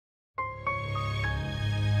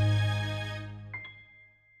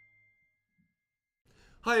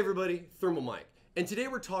Hi everybody, Thermaltake, and today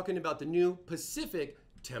we're talking about the new Pacific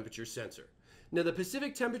temperature sensor. Now the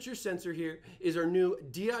Pacific temperature sensor here is our new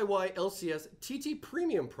DIY LCS TT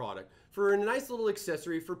Premium product for a nice little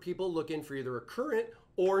accessory for people looking for either a current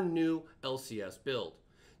or new LCS build.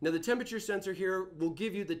 Now the temperature sensor here will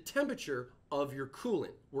give you the temperature of your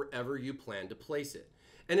coolant wherever you plan to place it.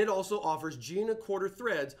 And it also offers G1/4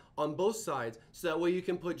 threads on both sides, so that way you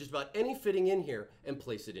can put just about any fitting in here and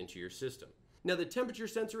place it into your system. Now the temperature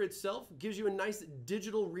sensor itself gives you a nice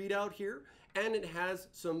digital readout here, and it has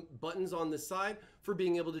some buttons on the side for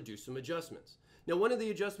being able to do some adjustments. Now one of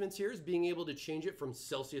the adjustments here is being able to change it from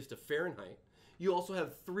Celsius to Fahrenheit. You also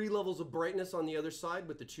have 3 levels of brightness on the other side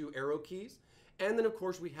with the 2 arrow keys. And then of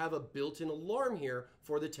course we have a built-in alarm here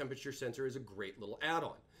for the temperature sensor as a great little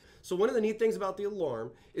add-on. So one of the neat things about the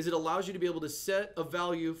alarm is it allows you to be able to set a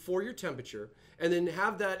value for your temperature and then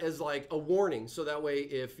have that as like a warning, so that way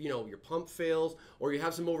if your pump fails or you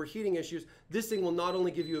have some overheating issues, this thing will not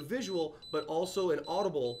only give you a visual but also an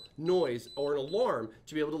audible noise or an alarm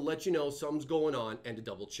to be able to let you know something's going on and to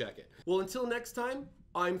double check it. Well, until next time,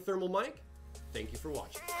 I'm Thermaltake. Thank you for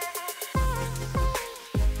watching.